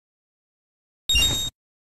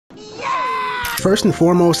First and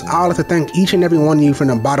foremost, I'd like to thank each and every one of you from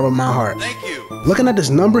the bottom of my heart. Thank you. Looking at this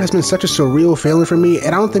number has been such a surreal feeling for me,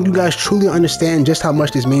 and I don't think you guys truly understand just how much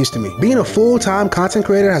this means to me. Being a full-time content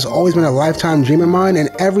creator has always been a lifetime dream of mine, and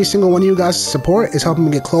every single one of you guys' support is helping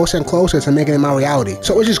me get closer and closer to making it my reality.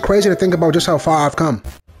 So it's just crazy to think about just how far I've come.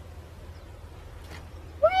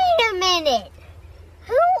 Wait a minute.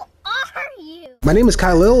 Who are you? My name is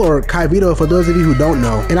Kylil, or Kai Vito for those of you who don't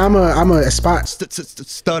know, and I'm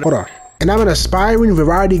an aspiring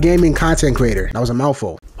variety gaming content creator. That was a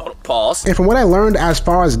mouthful. Pause. And from what I learned as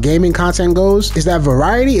far as gaming content goes, is that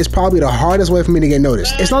variety is probably the hardest way for me to get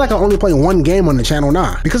noticed. It's not like I only play one game on the channel,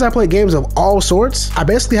 nah. Because I play games of all sorts, I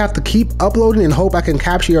basically have to keep uploading and hope I can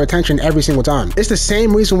capture your attention every single time. It's the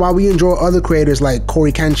same reason why we enjoy other creators like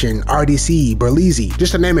Corey Kenshin, RDC, Berleezy,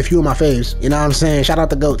 just to name a few of my faves. You know what I'm saying? Shout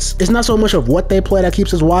out the GOATs. It's not so much of what they play that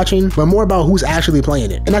keeps us watching, but more about who's actually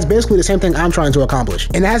playing it. And that's basically the same thing I'm trying to accomplish.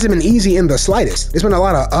 And it hasn't been easy in the slightest. There's been a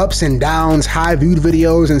lot of ups and downs, high viewed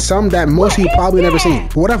videos, and some that most of you probably never seen.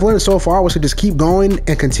 But what I've learned so far was to just keep going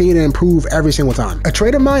and continue to improve every single time. A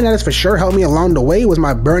trait of mine that has for sure helped me along the way was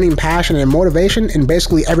my burning passion and motivation in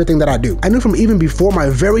basically everything that I do. I knew from even before my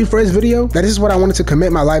very first video that this is what I wanted to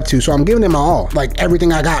commit my life to, so I'm giving it my all, like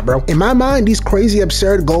everything I got, bro. In my mind, these crazy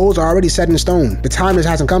absurd goals are already set in stone. The time just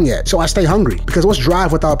hasn't come yet, so I stay hungry, because what's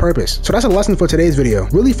drive without purpose? So that's a lesson for today's video.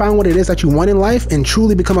 Really find what it is that you want in life and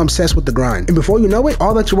truly become obsessed with the grind. And before you know it,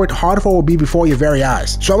 all that you worked hard for will be before your very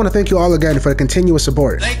eyes. So I want to thank you all again for the continuous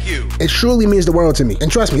support. Thank you. It truly means the world to me.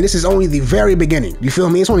 And trust me, this is only the very beginning. You feel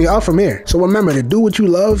me? It's only up from here. So remember to do what you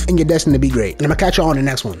love and you're destined to be great. And I'm gonna catch you all on the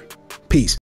next one. Peace.